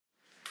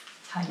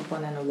자,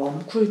 이번에는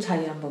웜쿨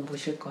차이 한번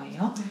보실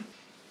거예요.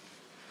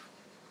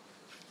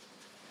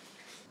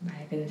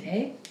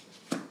 맑은색,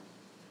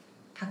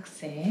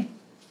 탁색.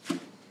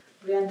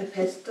 우리한테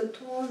베스트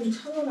톤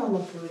천으로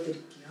한번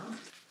보여드릴게요.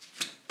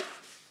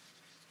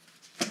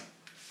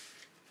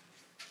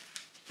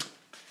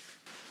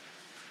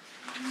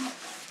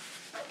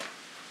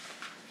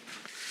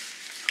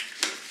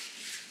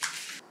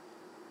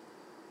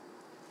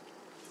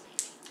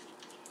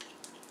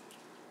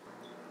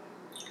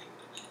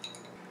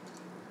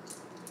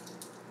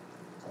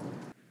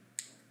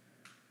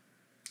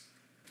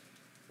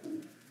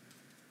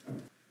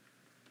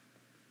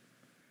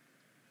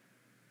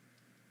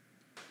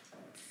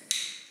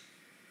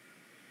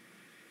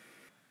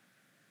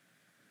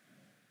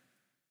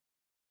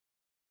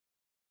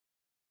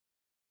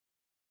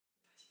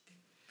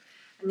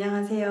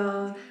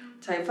 안녕하세요.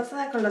 저희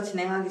퍼스널컬러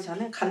진행하기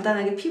전에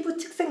간단하게 피부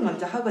측색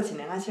먼저 하고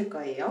진행하실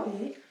거예요.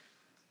 네.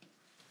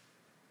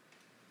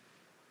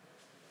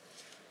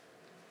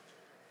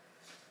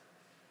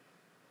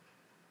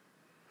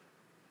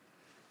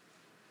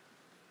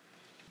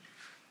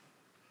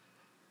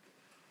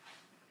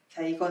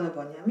 자, 이거는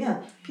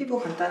뭐냐면 피부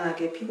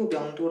간단하게 피부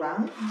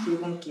명도랑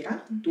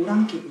붉은기랑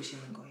노란기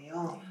보시는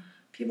거예요.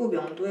 피부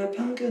명도의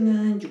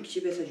평균은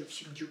 60에서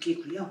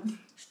 66이고요.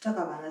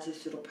 숫자가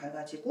많아질수록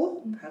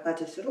밝아지고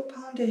밝아질수록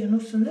파운데이션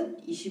호수는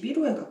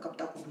 21호에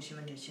가깝다고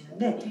보시면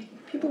되시는데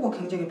피부가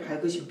굉장히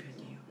밝으신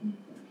편이에요.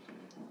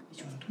 이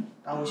정도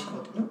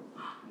나오시거든요.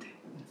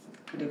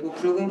 그리고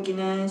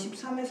붉은기는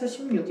 13에서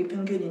 16이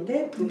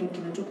평균인데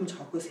붉은기는 조금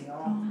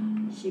적으세요.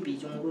 12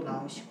 정도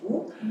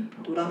나오시고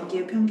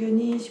노란기의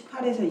평균이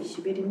 18에서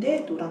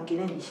 21인데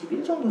노란기는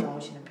 21 정도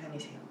나오시는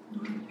편이세요.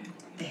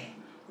 네,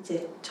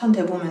 이제 천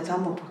대보면서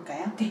한번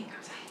볼까요? 네,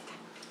 감사합니다.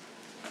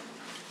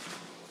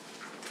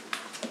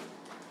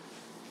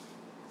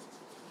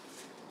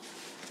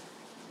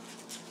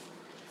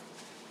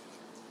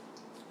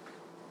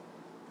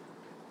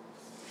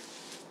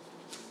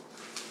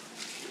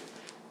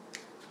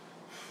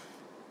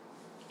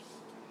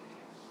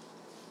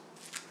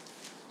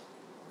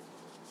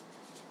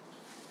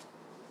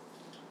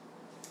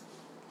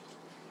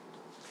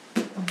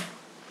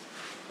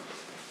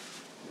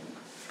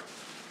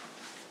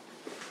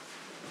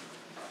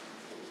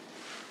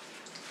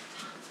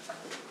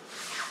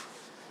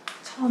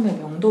 처음에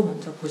명도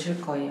먼저 보실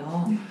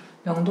거예요.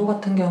 명도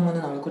같은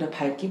경우는 얼굴의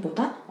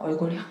밝기보다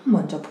얼굴형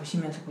먼저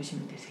보시면서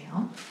보시면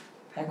되세요.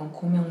 밝은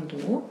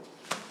고명도,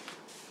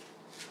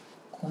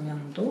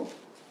 고명도,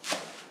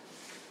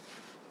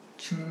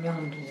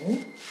 중명도,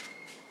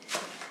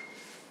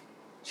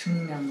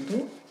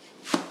 중명도,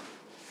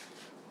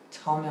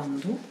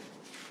 저명도,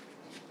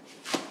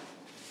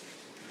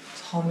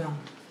 저명도,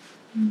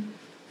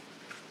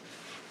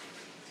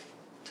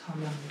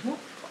 저명도,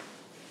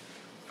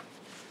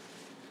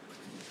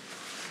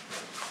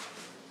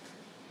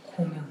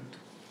 고명도,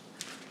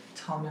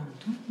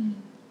 저명도,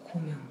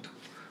 고명도.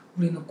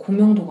 우리는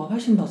고명도가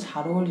훨씬 더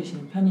잘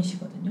어울리시는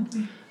편이시거든요.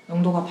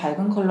 명도가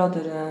밝은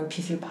컬러들은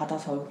빛을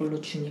받아서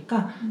얼굴로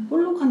주니까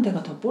볼록한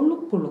데가 더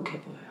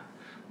볼록볼록해 보여요.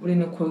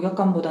 우리는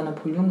골격감보다는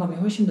볼륨감이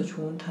훨씬 더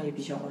좋은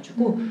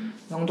타입이셔가지고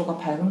명도가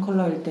밝은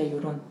컬러일 때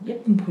이런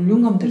예쁜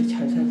볼륨감들이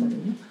잘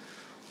살거든요.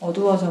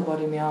 어두워져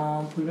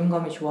버리면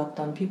볼륨감이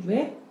좋았던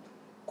피부에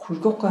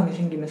골격감이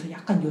생기면서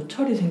약간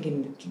요철이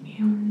생기는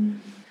느낌이에요.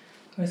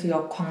 그래서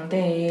옆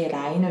광대의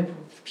라인을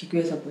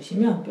비교해서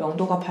보시면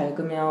명도가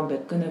밝으면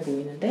매끈해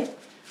보이는데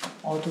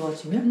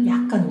어두워지면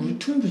약간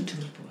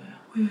울퉁불퉁해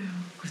보여요.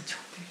 그렇죠.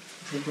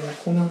 그래서 이번에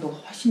고명도가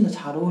훨씬 더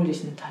잘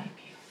어울리시는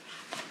타입이에요.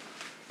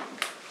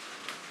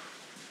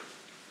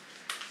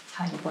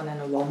 자,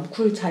 이번에는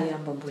웜쿨 차이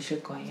한번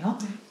보실 거예요.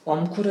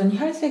 웜쿨은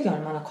혈색이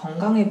얼마나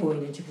건강해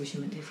보이는지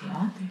보시면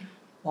되세요.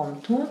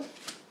 웜톤,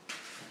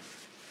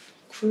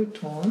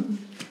 쿨톤,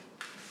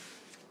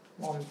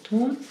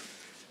 웜톤,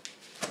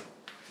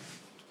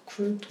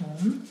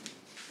 쿨톤,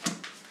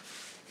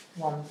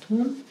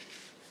 웜톤,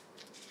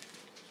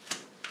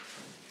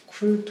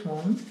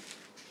 쿨톤,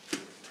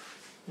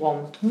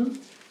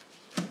 웜톤,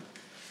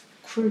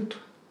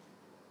 쿨톤.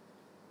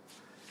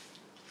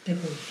 네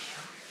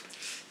보이네요.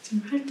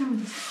 지금 할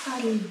때마다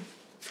색깔이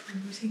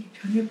색이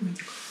변해 보이는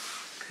거.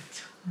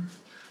 그렇죠.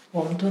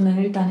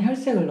 웜톤은 일단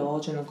혈색을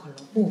넣어주는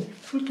컬러고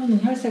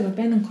쿨톤은 혈색을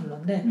빼는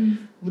컬러인데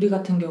우리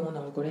같은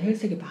경우는 얼굴에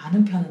혈색이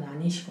많은 편은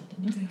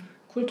아니시거든요.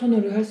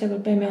 쿨톤으로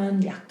혈색을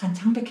빼면 약간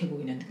창백해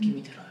보이는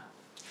느낌이 들어요.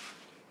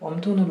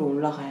 웜톤으로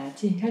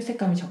올라가야지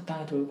혈색감이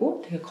적당히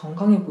돌고 되게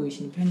건강해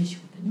보이시는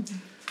편이시거든요.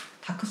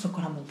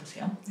 다크서클 한번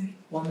보세요.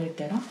 웜일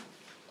때랑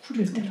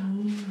쿨일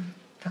때랑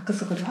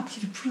다크서클이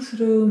확실히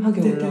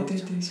푸르스름하게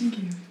올라오죠.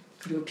 신기해요.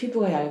 그리고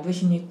피부가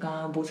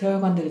얇으시니까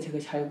모세혈관들이 되게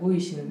잘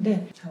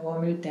보이시는데 자,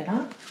 웜일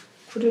때랑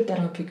쿨일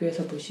때랑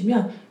비교해서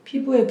보시면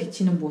피부에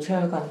비치는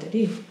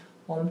모세혈관들이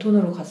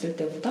웜톤으로 갔을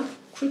때보다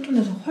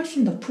쿨톤에서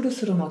훨씬 더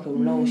푸르스름하게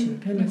올라오시는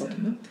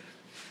편이거든요.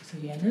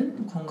 그래서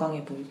얘는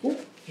건강해 보이고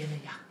얘는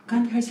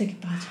약간 혈색이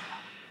빠져요.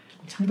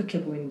 조금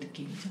창백해 보이는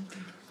느낌이죠.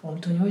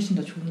 웜톤이 훨씬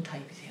더 좋은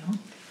타입이세요.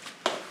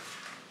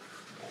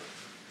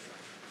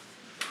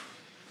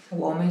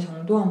 웜의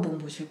정도 한번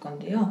보실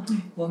건데요.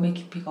 웜의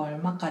깊이가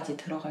얼마까지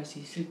들어갈 수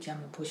있을지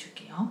한번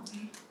보실게요.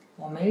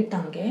 웜의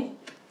 1단계,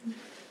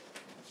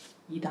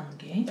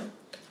 2단계,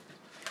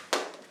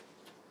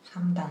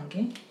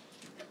 3단계,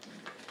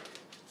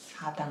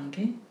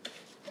 4단계,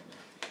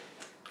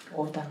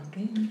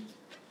 5단계,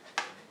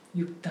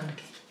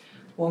 6단계.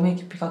 웜의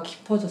깊이가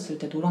깊어졌을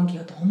때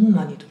노란기가 너무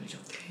많이 돌죠.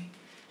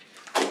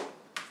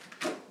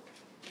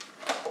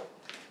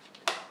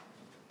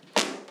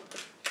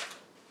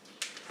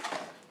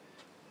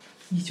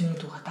 이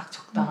정도가 딱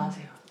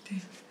적당하세요.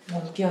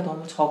 웜기가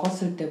너무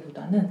적었을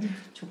때보다는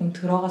조금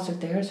들어갔을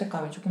때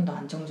혈색감이 조금 더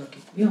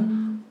안정적이고요.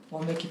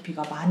 웜의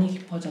깊이가 많이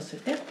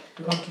깊어졌을 때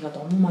노란기가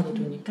너무 많이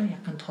도니까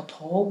약간 더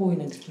더워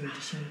보이는 느낌이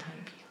드시는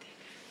타입이에요.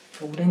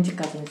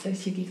 오렌지까지는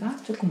쓰시기가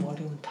조금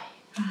어려운 타입.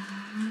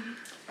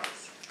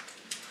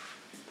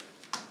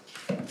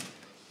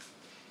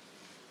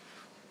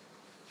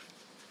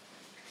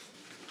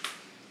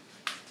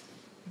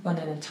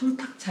 이번에는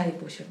청탁 차이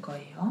보실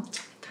거예요.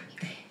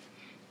 네.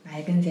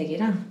 맑은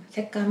색이랑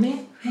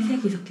색감에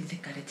회색이 섞인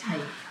색깔의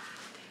차이예요.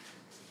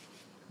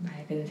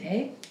 맑은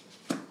색,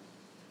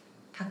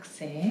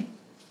 탁색,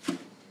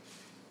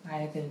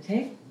 맑은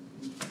색,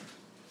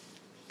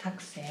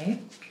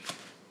 탁색,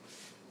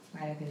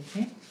 맑은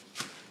색,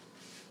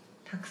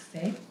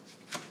 탁색,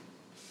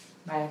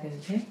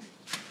 맑은 색,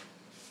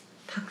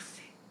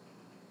 탁색.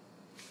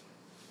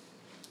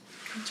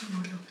 좀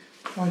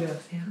어려워요.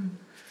 어려우세요?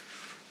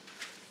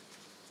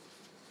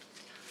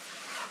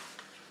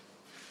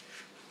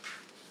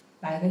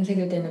 맑은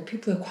색일 때는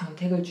피부에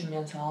광택을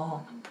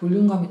주면서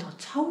볼륨감이 더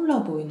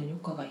차올라 보이는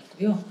효과가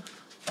있고요.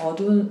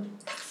 어두운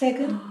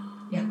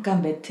탁색은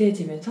약간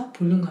매트해지면서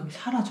볼륨감이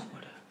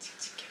사라져버려요.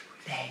 칙칙해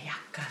보여요. 네,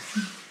 약간.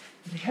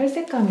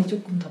 혈색감이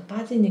조금 더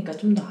빠지니까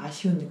좀 더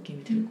아쉬운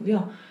느낌이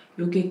들고요.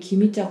 요게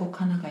기미 자국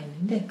하나가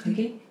있는데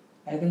그게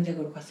맑은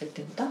색으로 갔을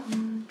때보다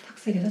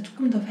탁색에서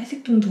조금 더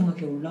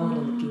회색둥둥하게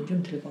올라오는 느낌이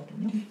좀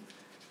들거든요.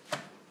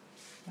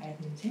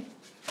 맑은 색,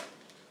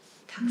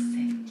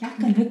 탁색.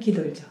 약간 획기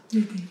돌죠?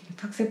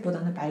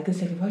 탁색보다는 맑은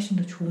색이 훨씬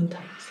더 좋은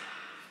타입이세요.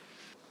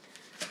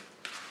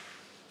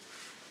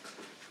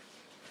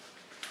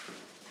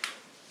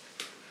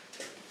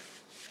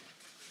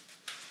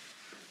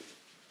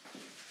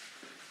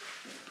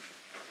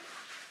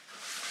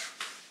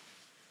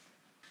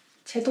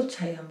 채도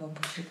차이 한번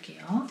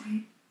보실게요.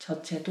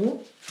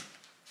 저채도,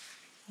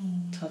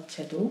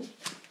 저채도,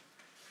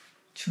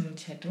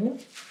 중채도,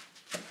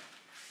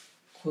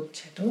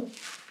 고채도,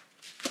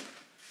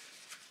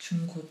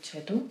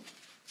 중고채도,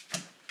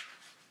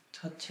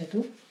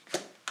 저채도,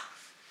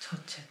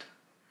 저채도.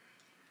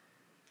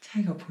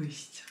 차이가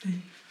보이시죠?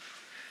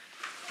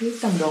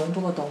 일단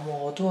명도가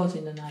너무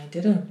어두워지는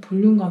아이들은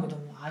볼륨감이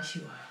너무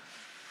아쉬워요.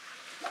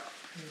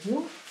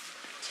 그리고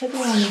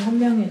채도감이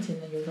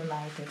선명해지는 이런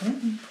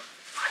아이들은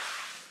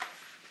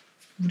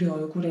우리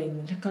얼굴에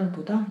있는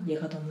색깔보다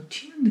얘가 너무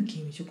튀는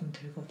느낌이 조금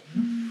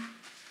들거든요.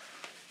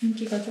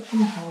 인기가 조금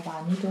더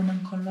많이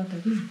도는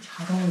컬러들이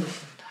잘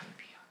어울리시는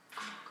타입이에요.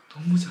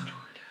 너무 잘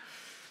어울려요.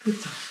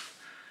 그쵸?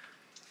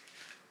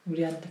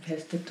 우리한테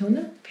베스트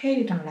톤은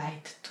페일이랑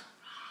라이트 톤.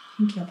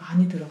 인기가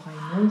많이 들어가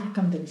있는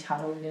색감들이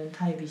잘 어울리는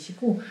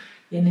타입이시고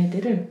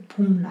얘네들을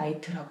봄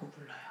라이트라고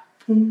불러요.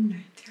 봄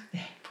라이트요?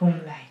 네, 봄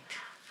라이트.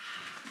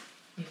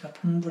 얘가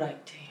봄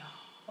브라이트예요.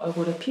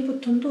 얼굴의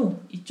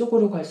피부톤도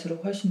이쪽으로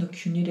갈수록 훨씬 더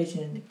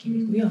균일해지는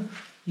느낌이고요.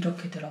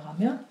 이렇게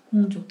들어가면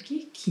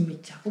홍조기,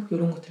 기미 자국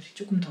이런 것들이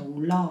조금 더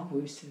올라와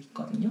보일 수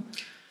있거든요.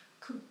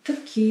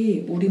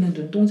 특히 우리는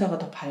눈동자가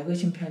더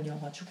밝으신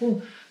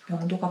편이어가지고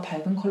명도가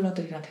밝은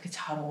컬러들이랑 되게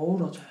잘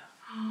어우러져요.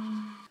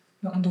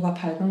 명도가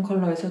밝은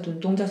컬러에서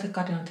눈동자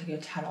색깔이랑 되게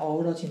잘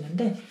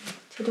어우러지는데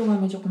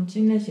채도감이 조금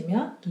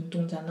진해지면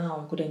눈동자나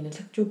얼굴에 있는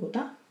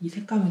색조보다 이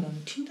색감이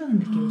너무 튄다는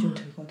느낌이 좀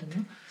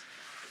들거든요.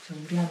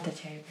 그래서 우리한테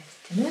제일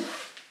베스트는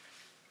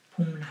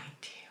봄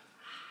라이트예요.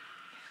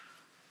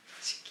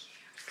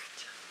 신기해요.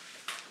 그쵸?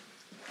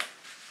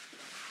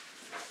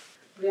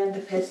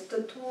 우리한테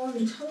베스트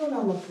톤 천으로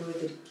한번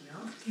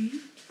보여드릴게요.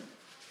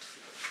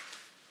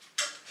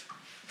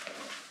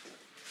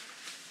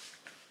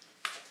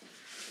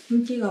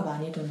 인기가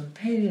많이 도는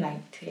페일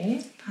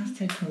라이트의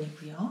파스텔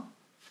톤이고요.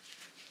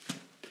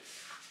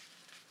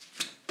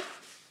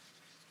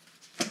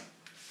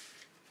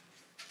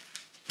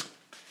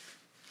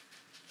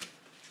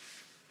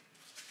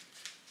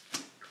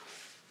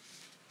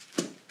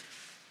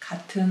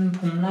 같은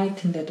봄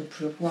라이트인데도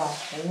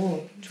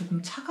불구하고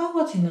조금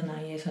차가워지는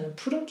아이에서는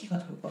푸른기가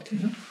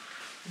돌거든요.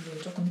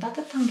 우리는 조금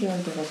따뜻한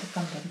계열들의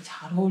색감들이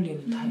잘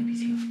어울리는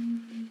타입이세요.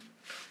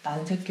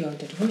 난색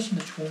계열들이 훨씬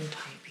더 좋은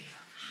타입이에요.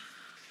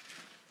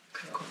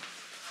 그리고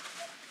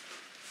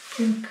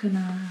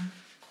핑크나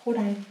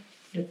코랄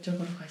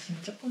이쪽으로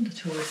가시면 조금 더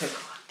좋으실 것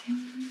같아요.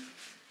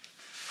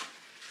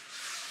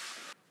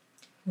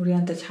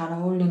 우리한테 잘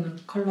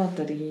어울리는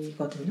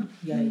컬러들이거든요,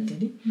 이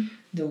아이들이.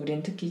 근데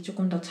우린 특히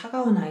조금 더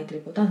차가운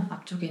아이들보단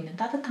앞쪽에 있는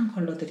따뜻한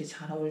컬러들이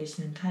잘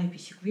어울리시는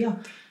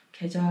타입이시고요.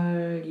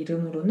 계절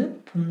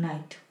이름으로는 봄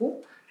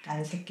라이트고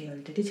난색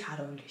계열들이 잘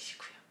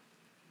어울리시고요.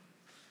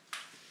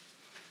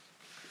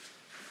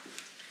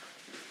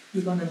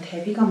 이거는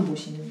대비감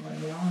보시는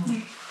거예요.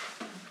 네.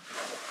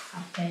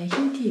 앞에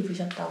흰 티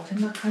입으셨다고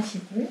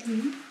생각하시고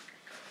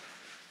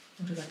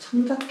우리가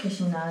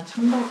청자켓이나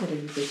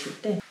청바지를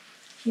입으실 때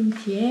흰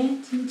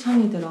티에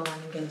찐청이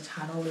들어가는 게 더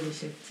잘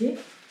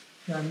어울리실지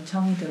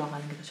연청이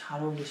들어가는 게 더 잘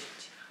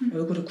어울리실지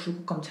얼굴에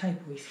굴곡감 차이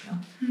보이세요?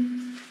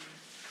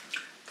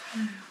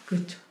 달라요.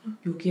 그렇죠.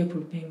 여기에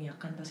볼펜이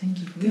약간 더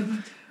생기고요. 네,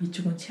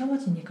 이쪽은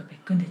채워지니까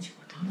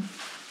매끈해지거든요.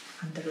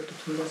 반대로 또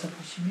돌려서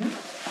보시면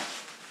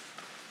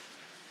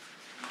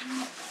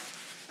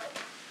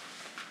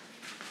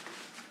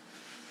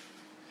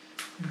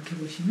이렇게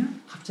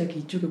보시면 갑자기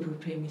이쪽에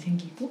볼펜이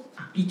생기고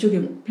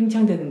이쪽에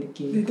팽창되는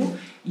느낌이고 네네.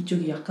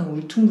 이쪽이 약간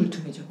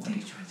울퉁불퉁해져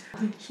버리죠.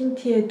 네. 흰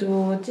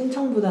티에도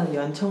찐청보다는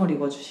연청을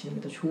입어주시는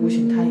게 더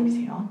좋으신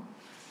타입이세요.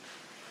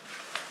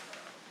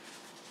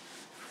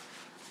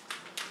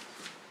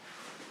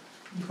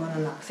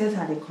 이거는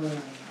액세서리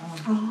컬러예요.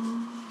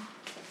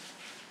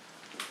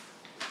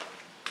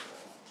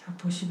 자,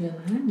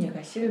 보시면은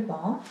얘가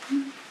실버,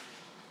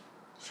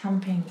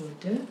 샴페인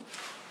골드,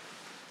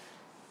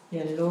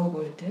 옐로우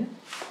골드,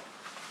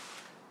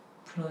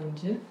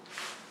 브론즈,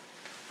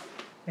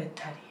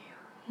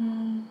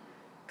 메탈이에요.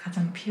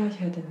 가장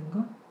피하셔야 되는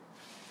거?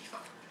 이거.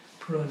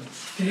 브론즈.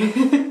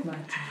 네.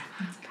 맞아요.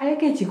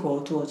 빨개지고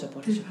어두워져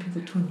버리죠,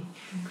 피부톤이.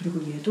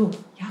 그리고 얘도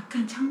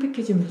약간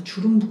창백해지면서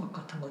주름 부각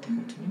같은 거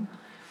되거든요.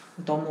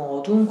 너무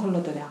어두운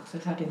컬러들의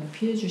액세서리는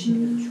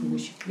피해주시는 게 더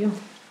좋으시고요.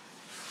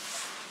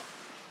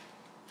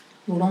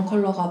 이런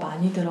컬러가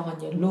많이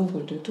들어간 옐로우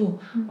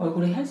골드도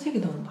얼굴에 혈색이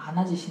너무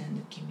많아지시는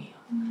느낌이에요.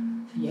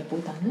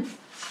 얘보다는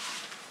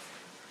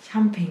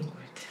샴페인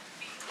골드.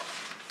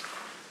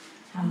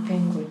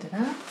 샴페인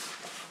골드랑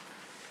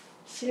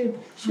실버.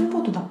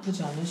 실버도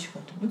나쁘지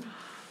않으시거든요.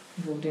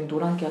 그리고 우린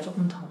노란기가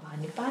조금 더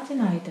많이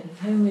빠진 아이들을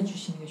사용해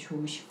주시는 게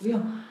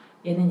좋으시고요.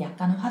 얘는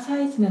약간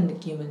화사해지는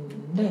느낌은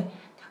있는데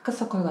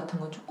다크서클 같은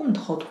건 조금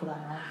더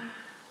돌아요.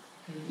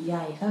 이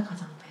아이가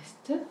가장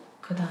베스트,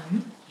 그 다음이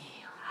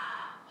얘예요.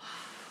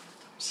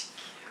 너무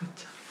신기해요.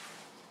 그렇죠.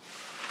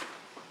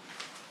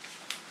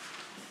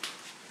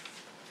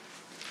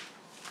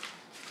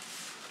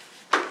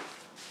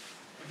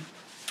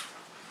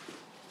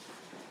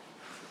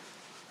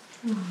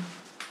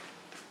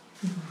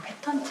 이건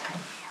패턴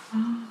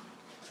차이예요.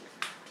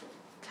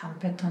 잔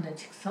패턴의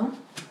직선,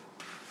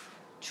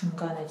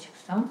 중간의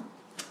직선,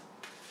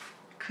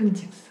 큰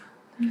직선.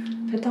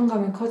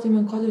 패턴감이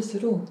커지면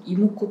커질수록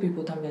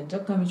이목구비보다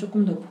면적감이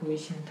조금 더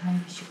보이시는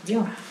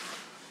타입이시고요.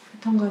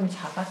 패턴감이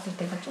작았을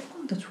때가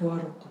조금 더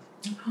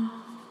조화롭거든요.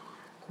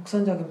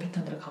 곡선적인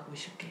패턴으로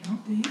가보실게요.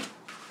 네.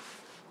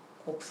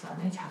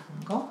 곡선의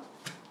작은 거,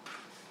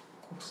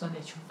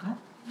 곡선의 중간,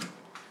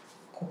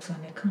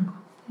 곡선의 큰 거.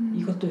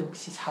 이것도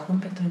역시 작은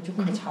패턴이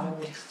조금 더 잘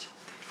어울리시죠.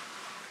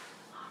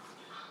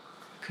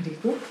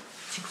 그리고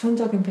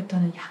직선적인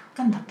패턴은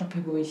약간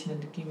답답해 보이시는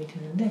느낌이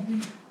드는데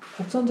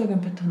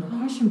곡선적인 패턴은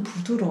훨씬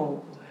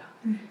부드러워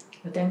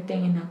보여요.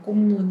 땡땡이나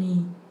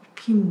꽃무늬,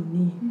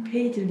 피무늬,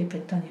 페이즐리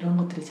패턴 이런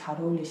것들이 잘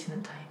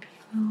어울리시는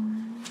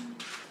타입이에요.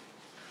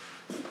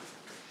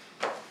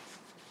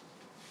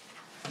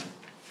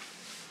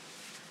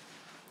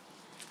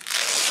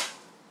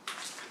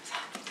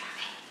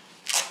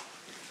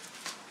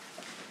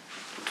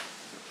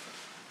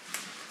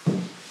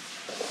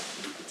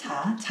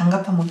 자,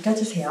 장갑 한번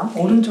껴주세요.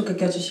 오른쪽에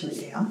껴주시면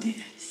돼요. 네,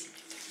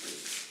 알겠습니다.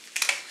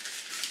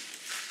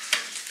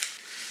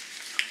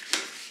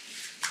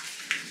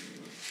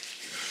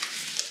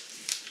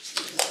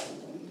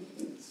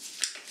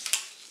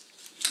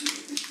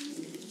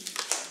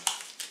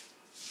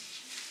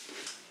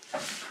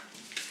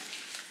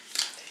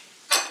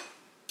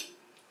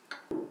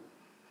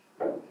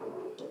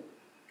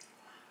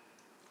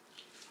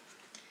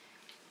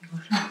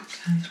 이거를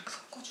그냥 이렇게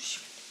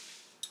섞어주시면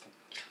돼요.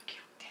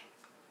 이렇게요. 네.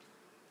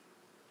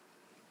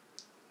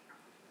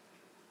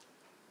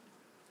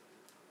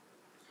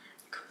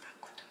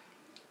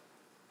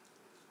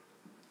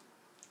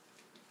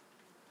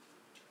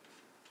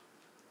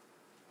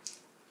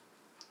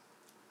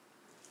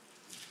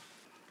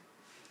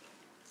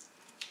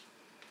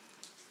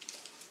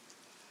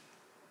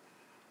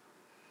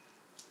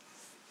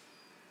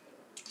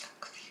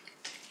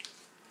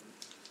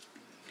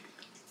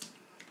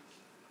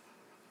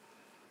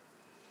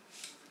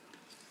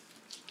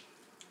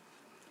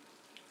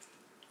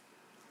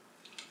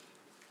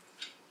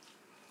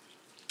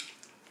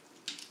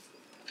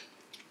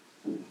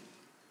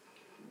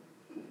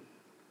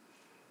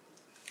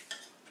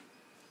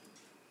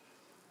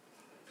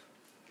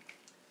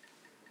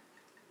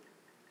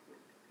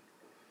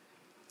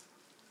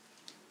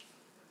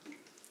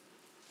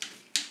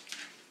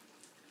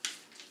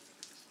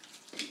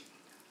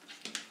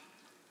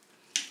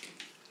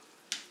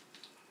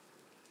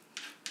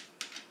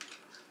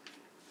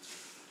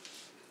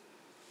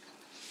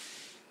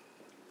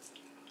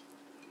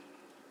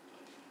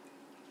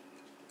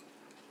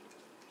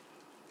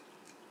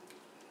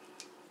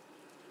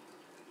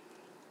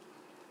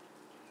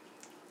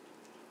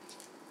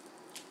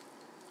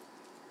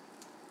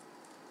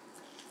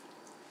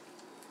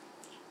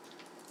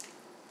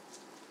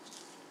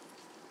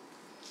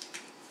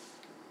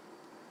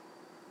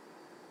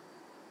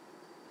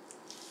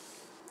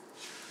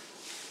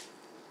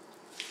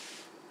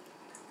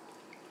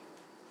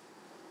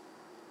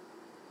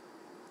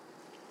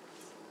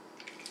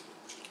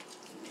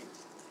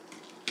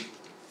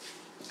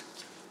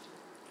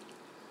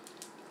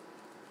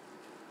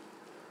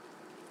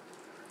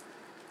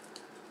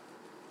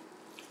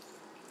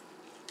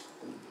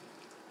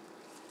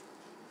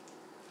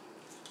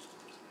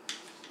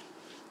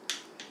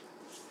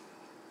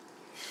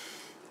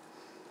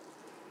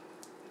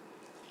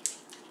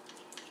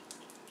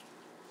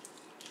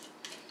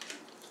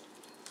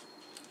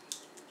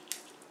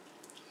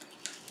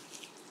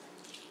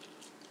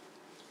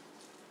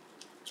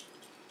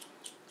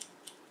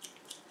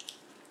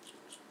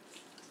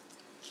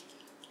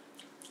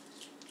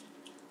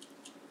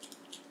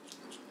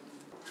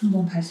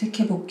 한번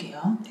발색해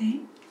볼게요.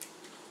 네.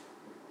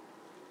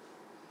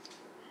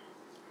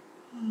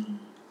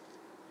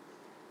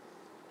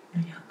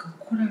 약간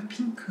코랄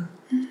핑크.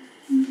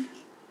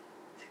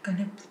 색깔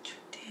예쁘죠?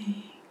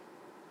 네.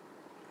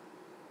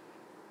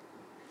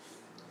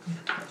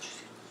 여기다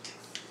도와주세요.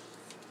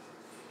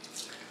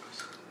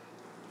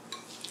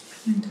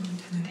 그냥 넣으면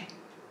되는데.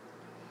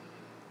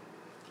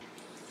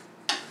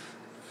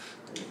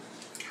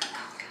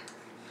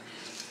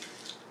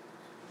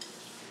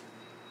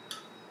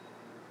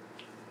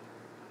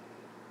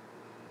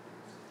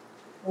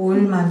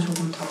 오일만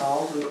조금 더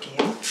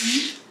넣어볼게요.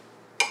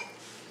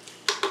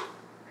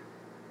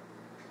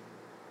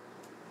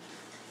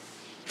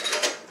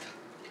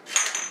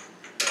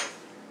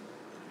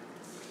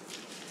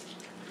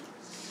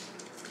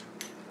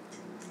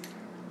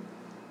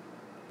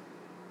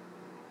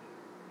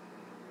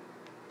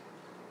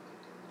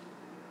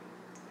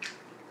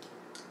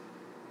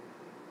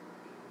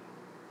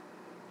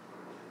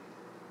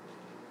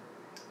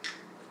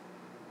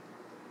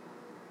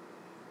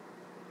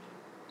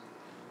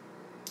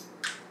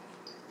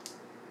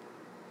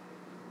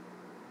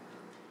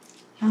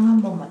 향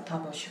한번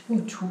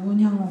맡아보시고 좋은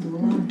향으로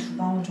한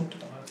 2방울 정도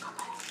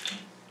넣을까봐요.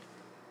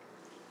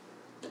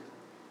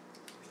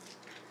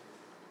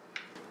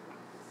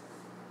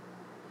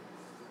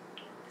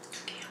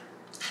 두 개요.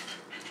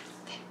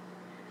 네.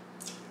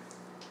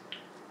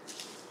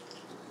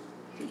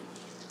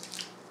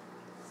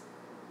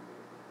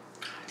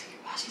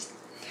 되게 맛있는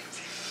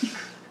냄새.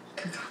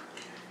 그거.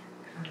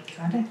 그럼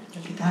이거를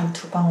여기다 한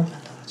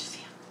 2방울만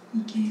넣어주세요.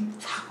 이게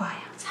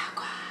사과예요.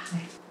 사과.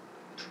 네.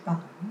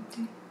 2방울.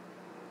 네.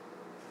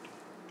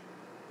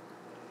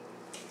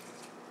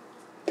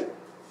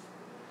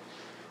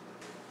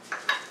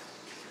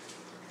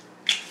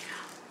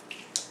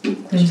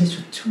 냄새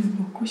좋죠?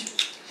 먹고 싶어.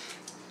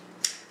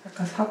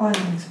 약간 사과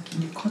향에서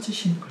눈이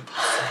커지시는 걸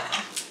봤어요.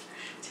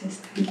 제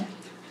스타일이다.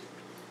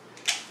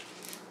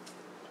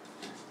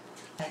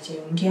 자, 이제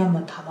용기에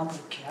한번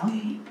담아볼게요.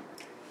 네.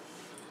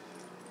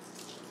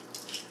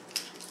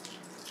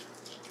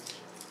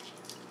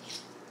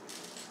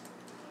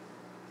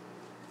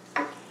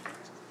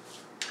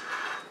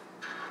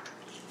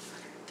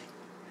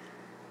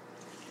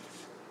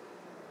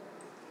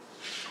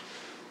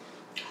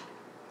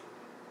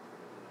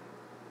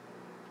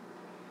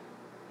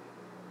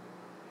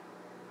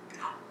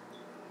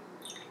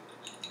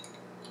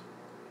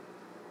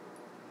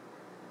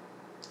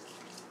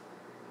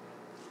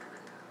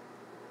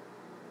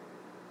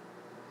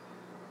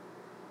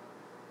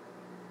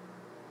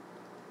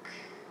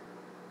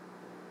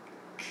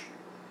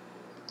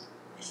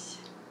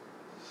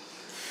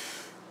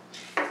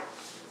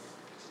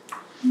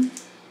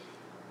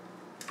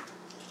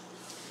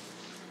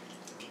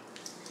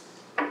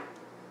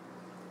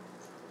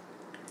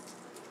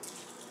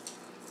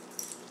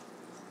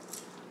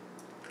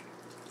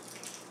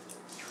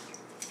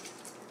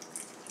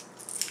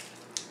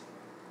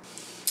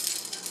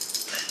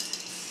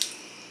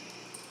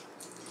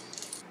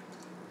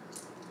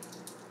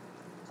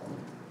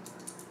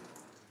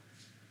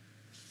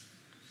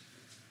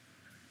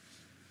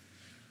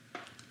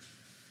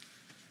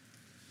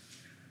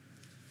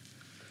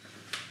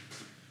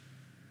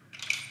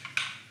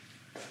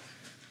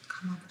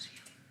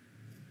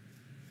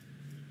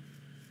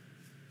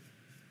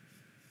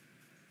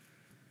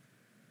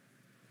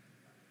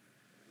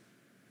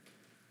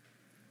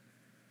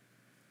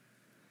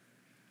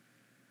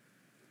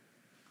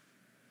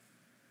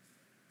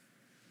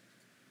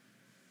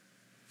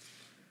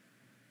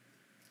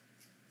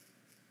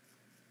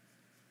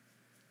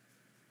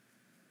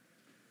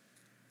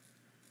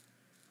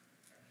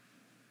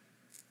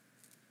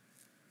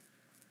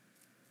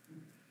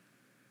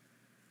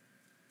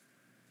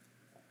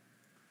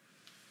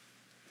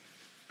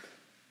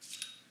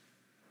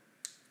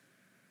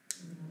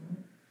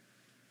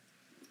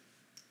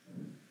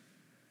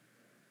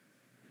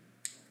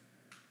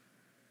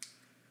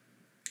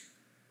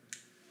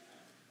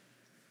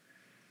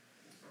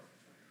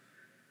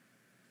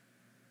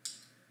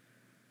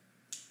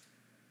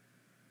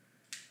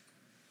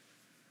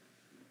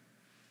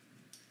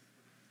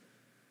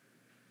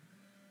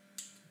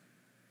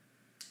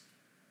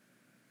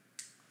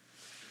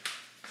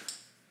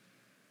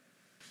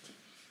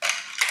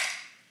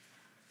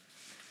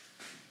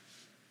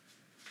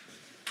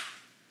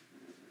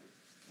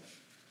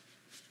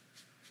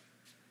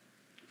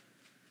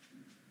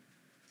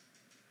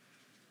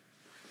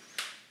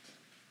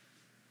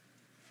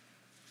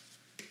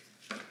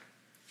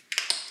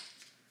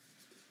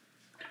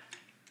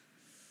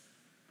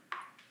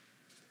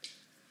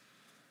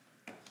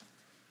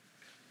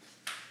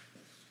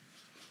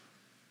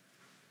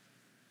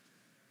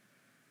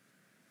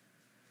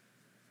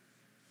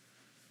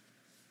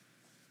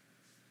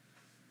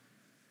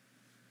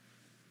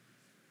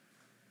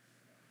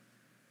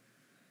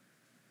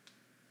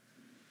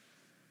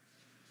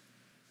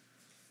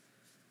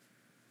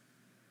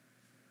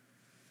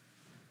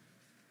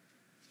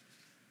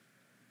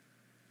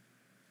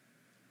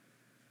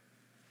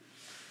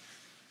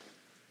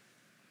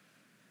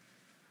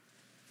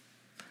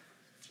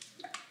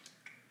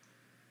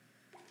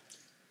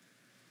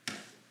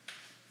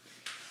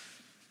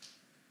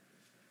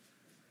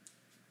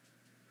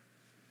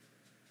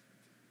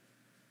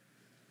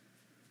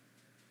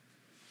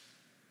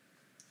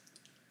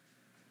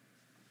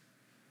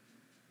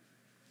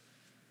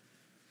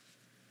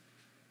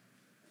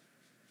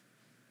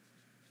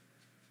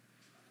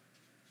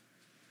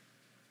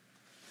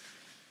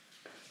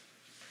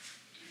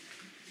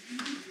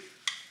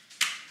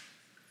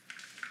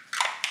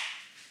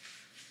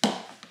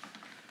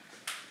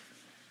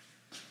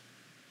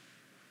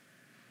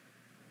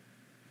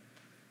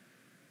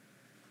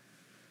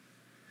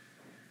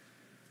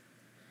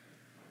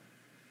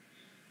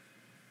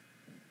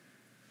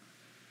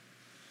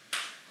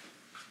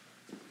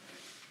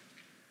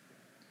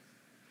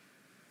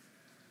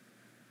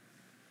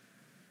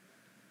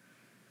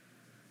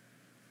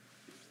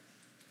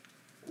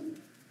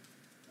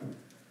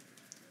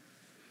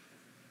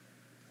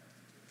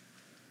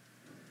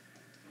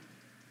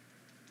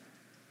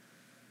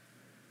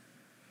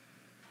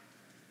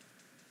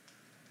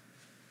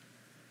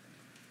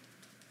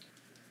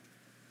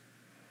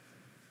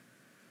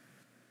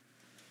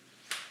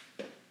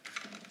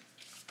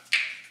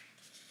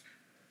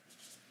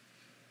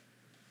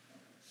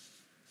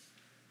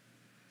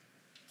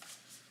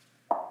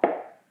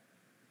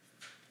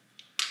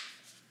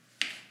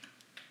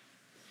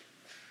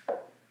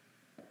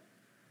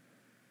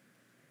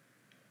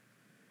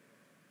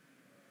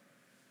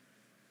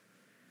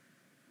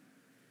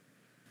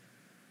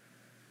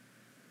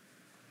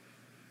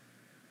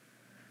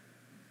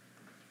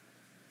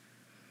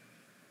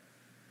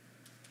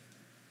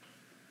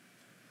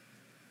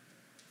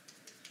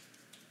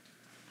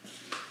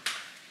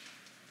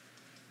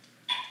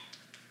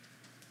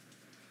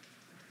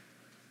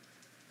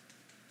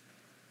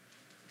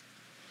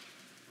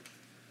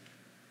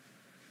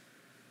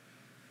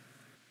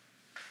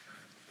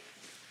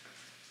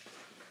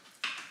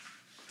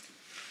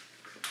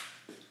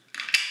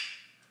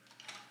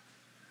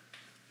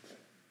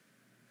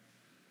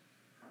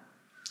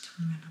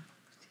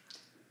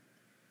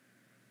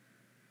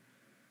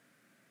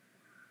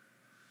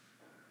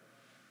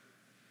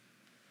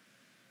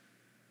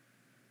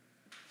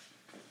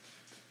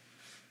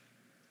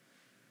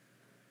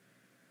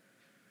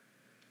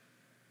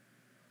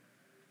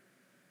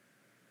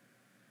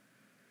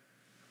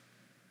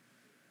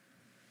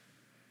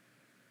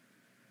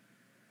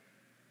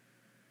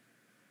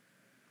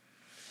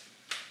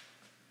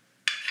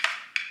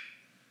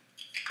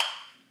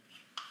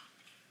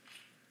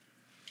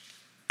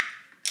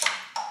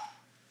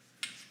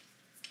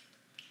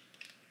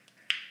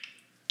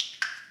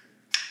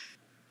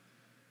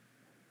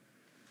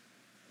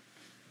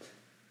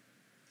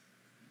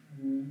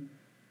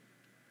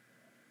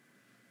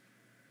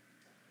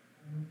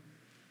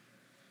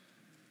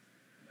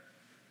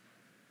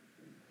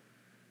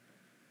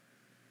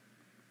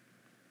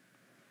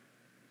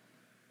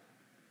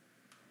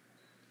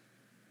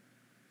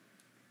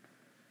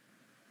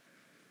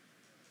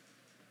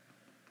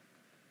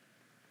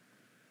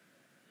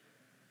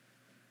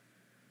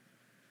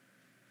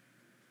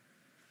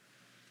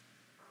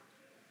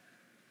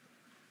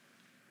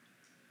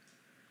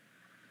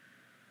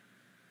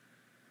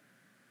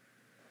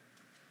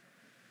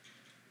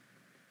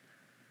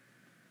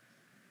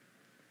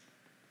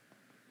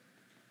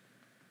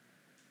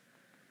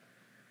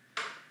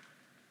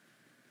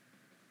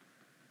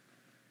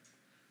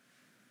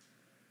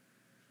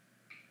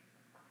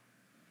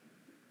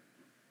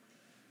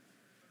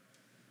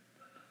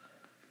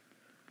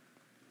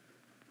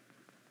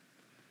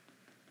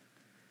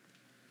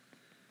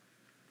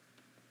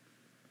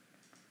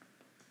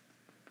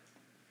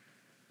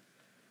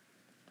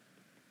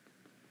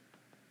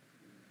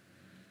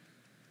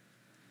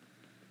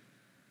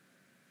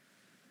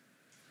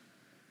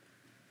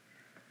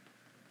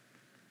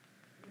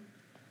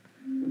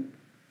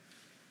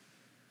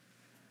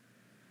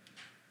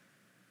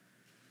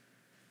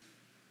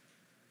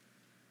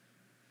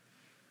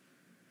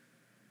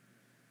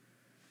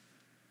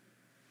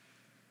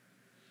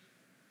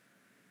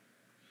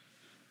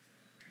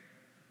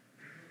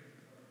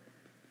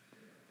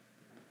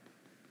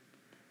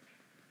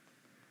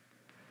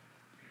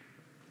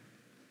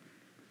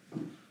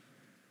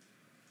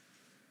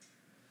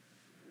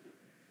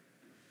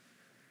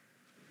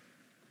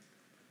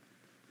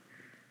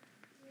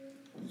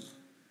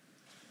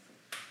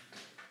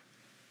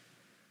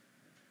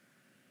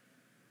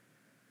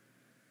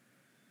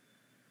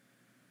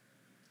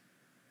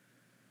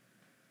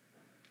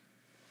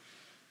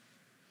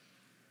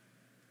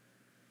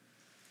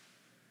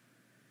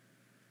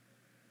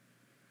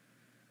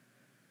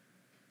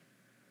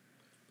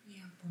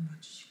 한번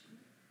봐주시고.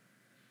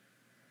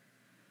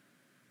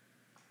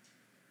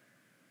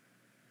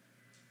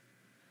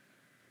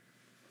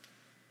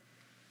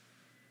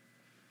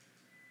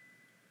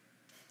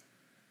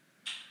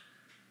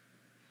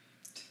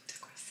 좀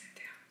들고 있어야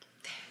돼요.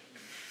 네.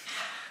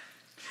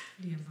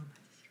 우리 한번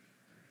봐주시고.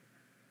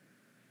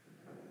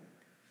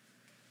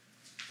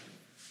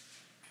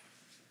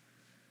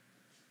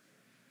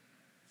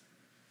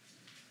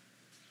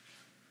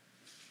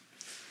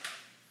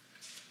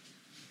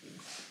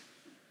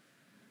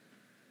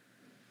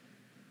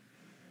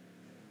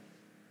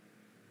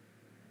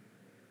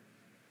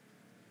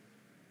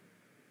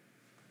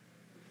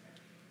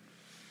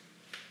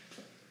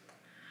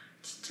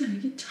 진짜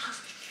애기처럼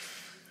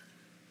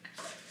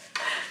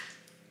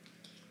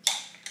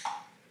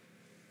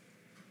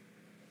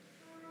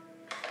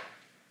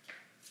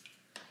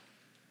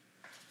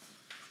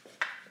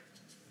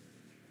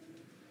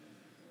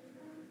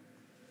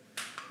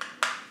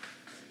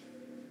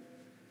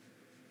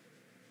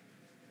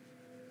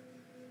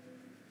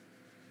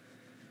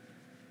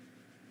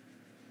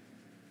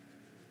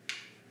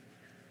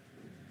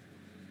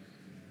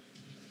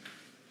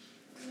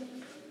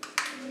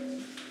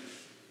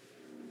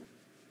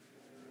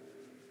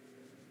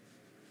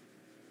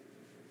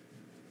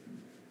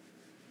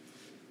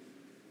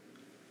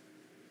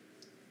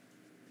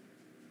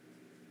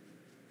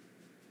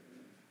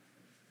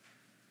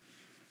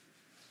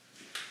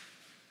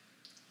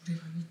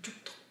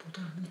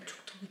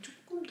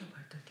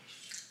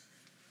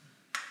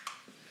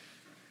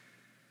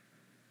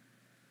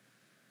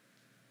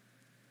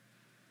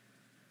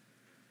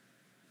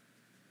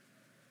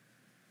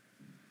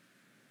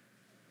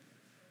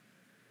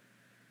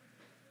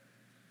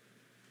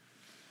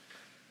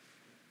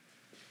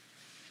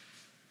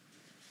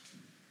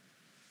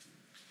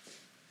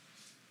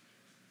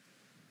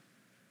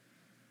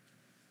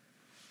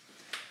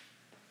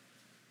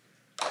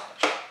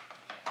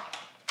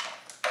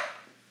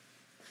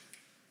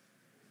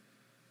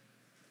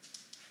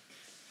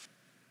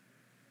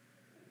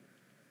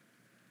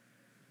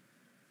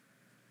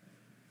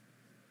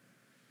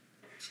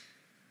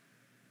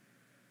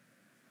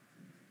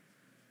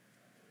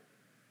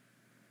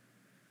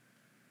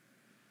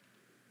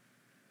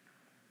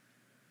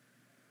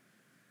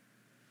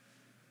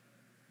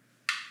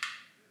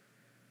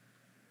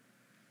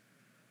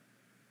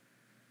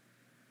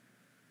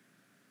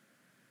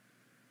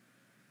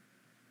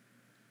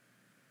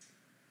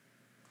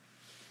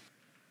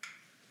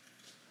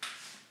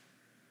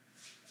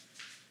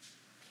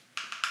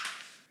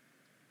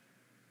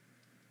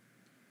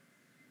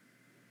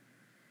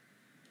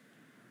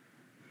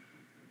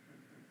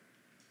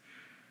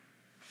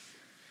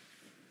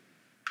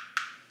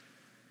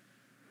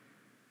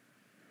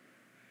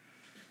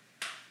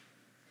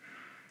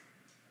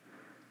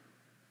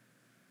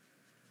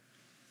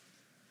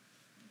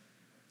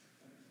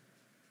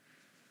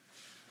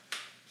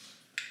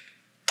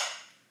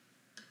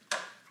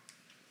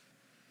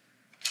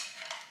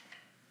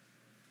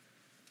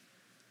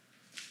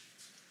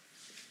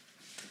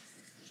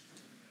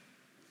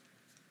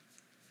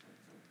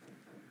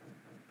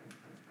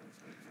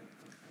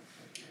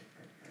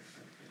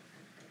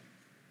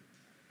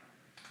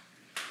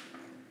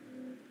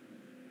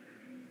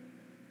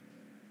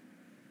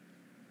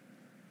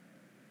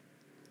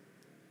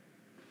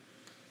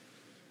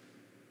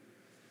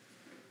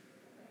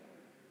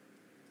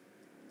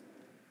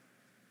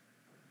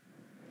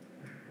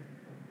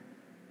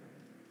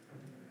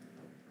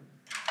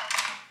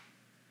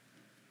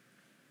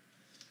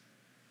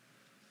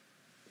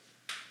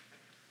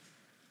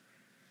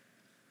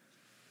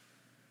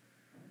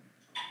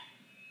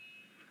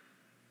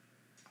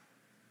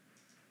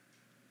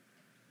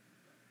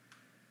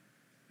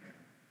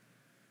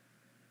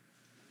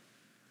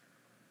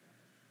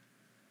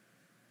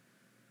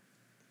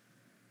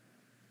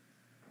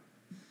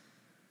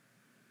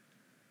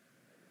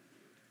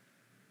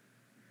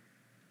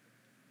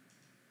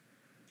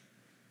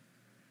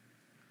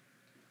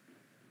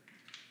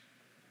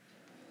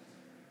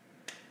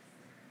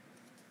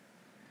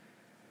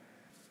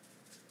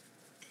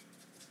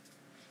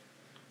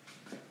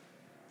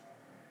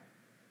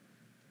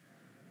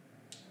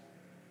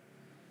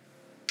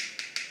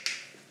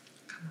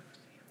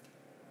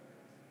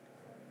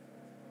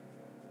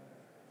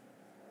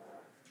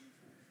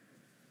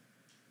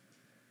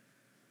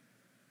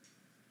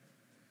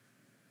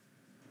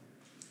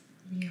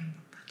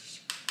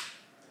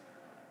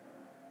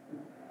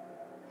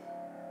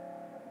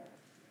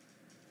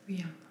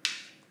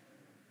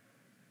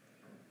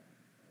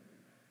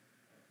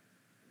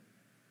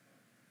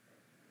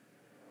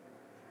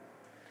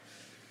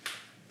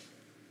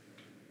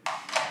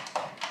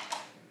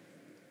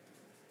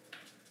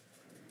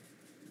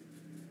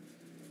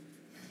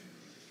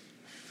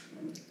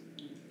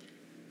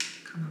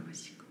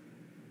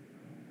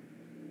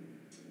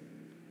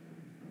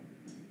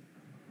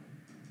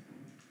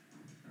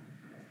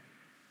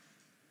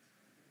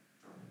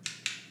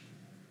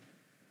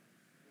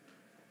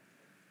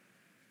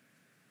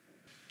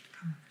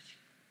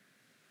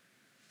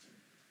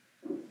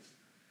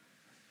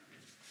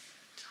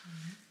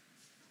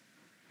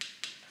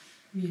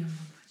위에 한번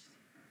봐주세요.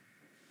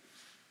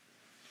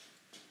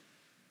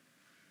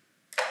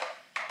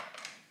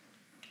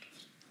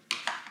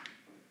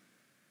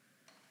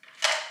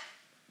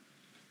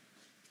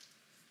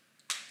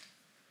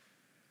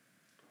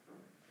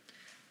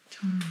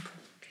 정면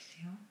보고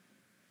계세요.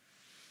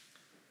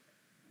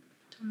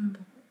 정면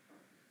보고.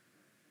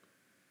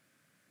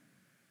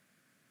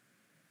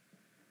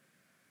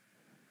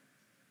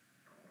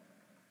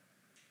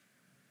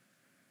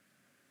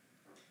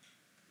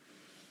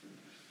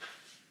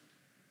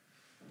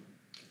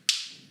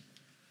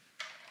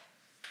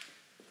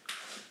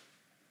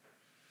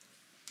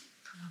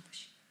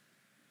 받아보시고.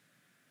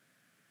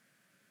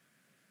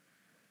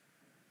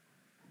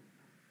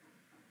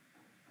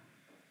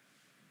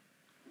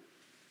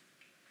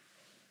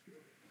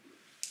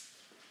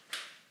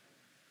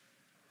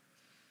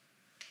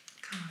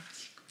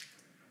 감아보시고.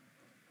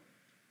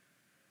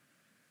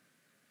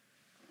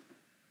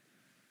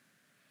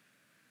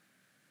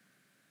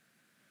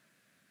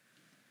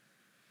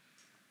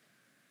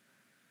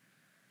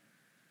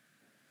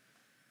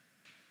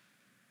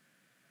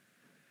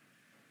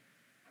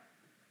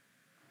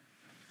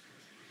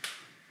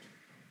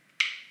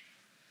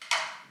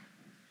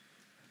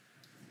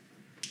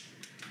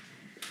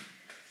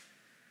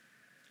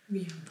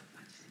 위에 한번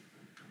봐주세요.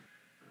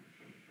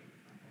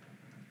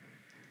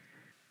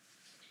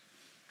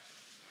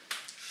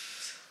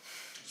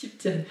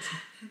 쉽지 않지?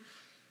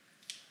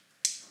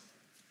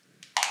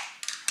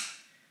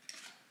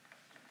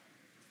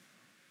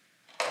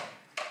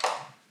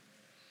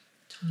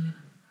 정면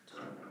한번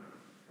봐주세요.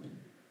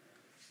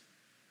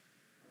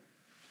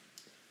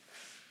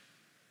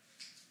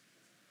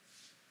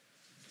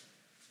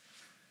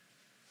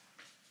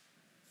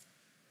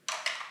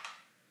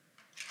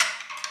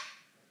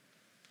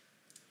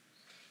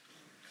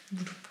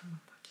 무릎 한번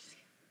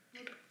봐주세요.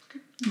 무릎.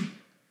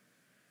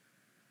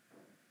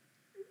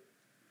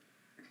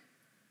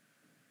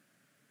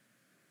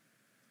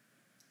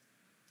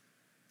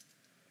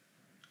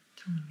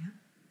 정면.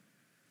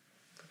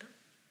 무릎.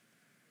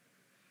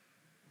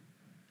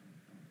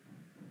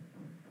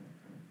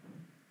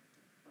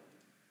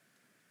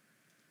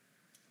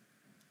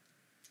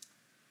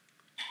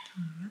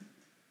 정면.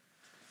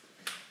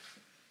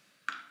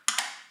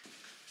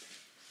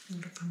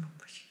 무릎 한번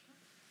보시고.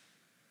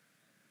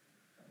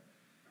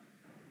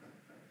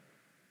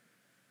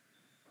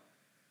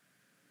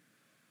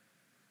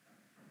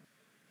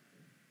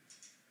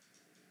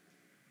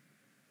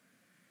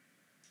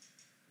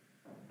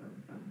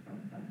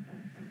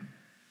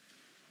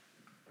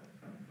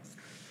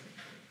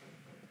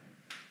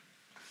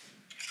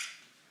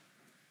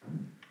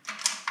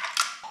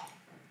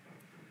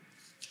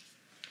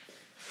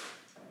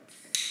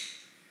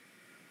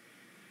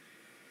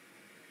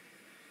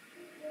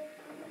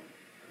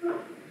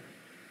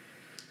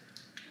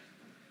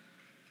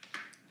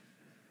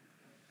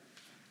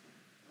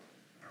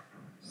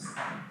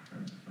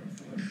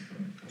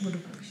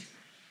 무릎 보시고.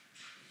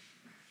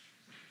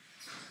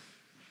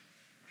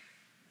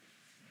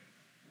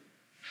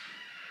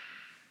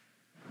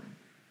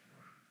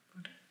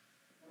 무릎.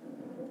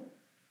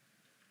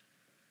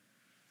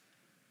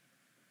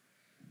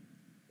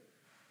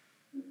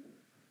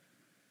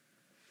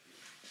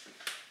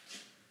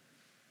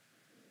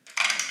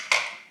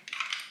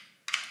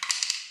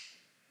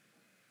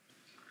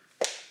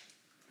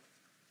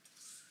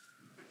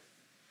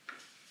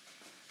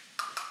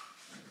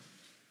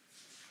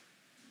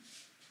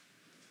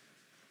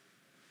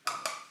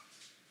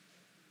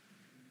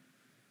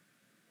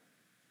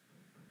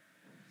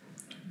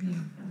 위에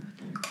한번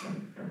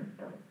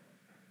봐주세요.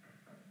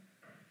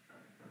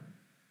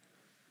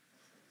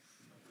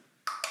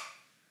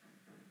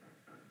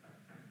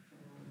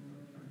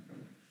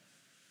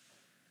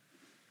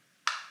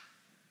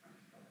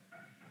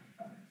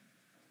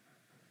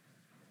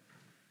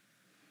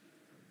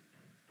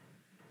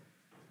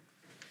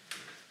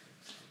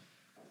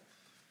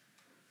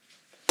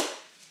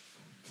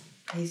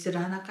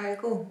 베이스를 하나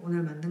깔고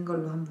오늘 만든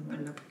걸로 한번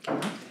발라볼게요.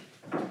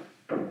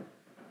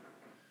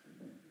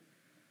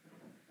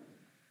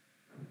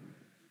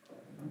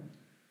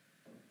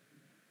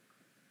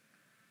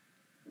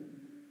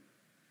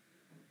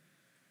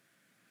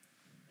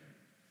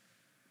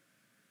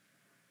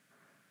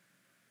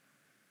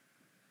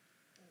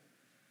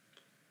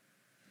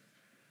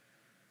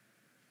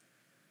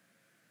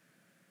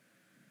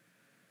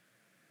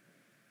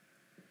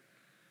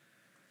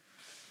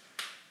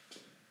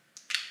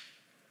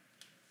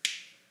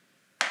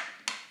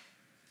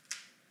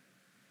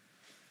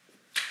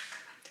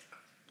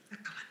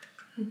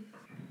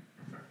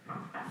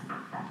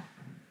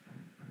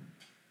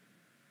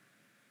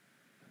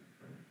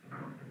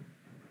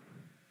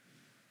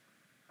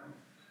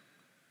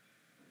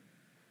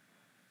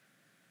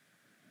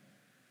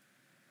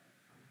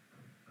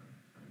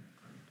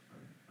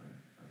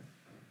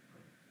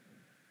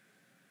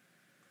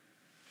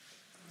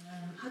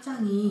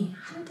 화장이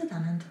한 듯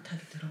안 한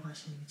듯하게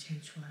들어가시는 게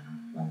제일 좋아요.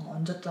 뭔가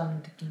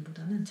얹었다는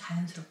느낌보다는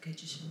자연스럽게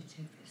해주시는 게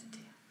제일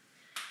베스트예요.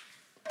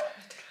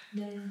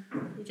 네,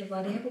 이제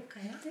머리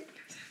해볼까요? 네,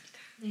 감사합니다.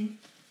 네.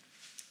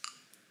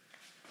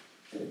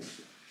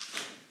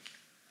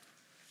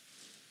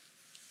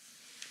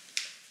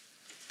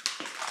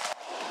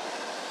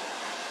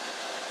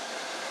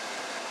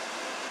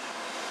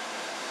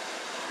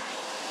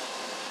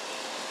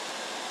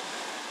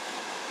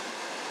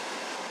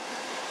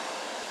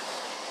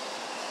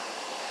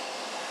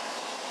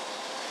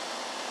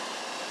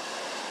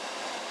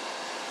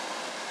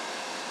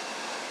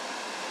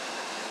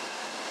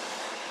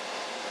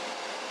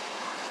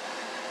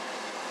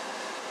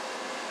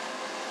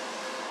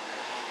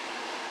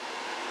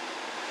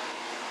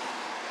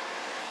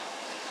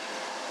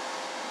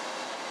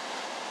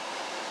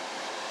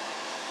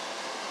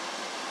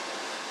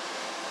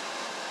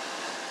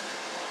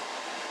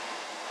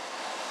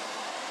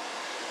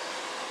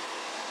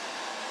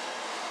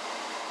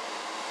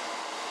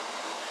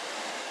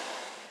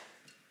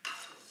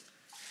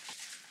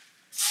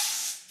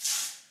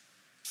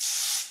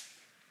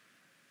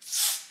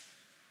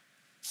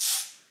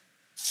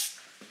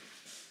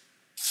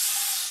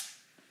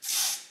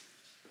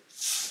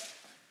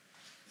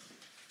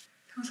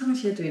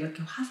 평상시에도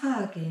이렇게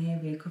화사하게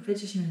메이크업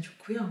해주시면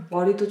좋고요.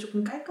 머리도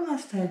조금 깔끔한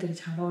스타일들이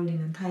잘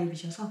어울리는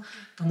타입이셔서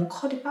너무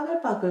컬이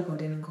빠글빠글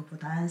거리는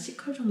것보단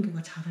C컬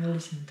정도가 잘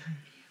어울리시는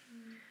타입이에요.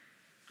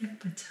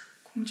 예쁘죠?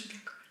 공주 될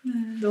것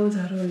같아요. 네, 너무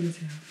잘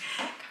어울리세요.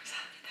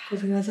 감사합니다.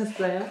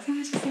 고생하셨어요.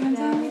 고생하셨어요.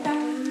 감사합니다.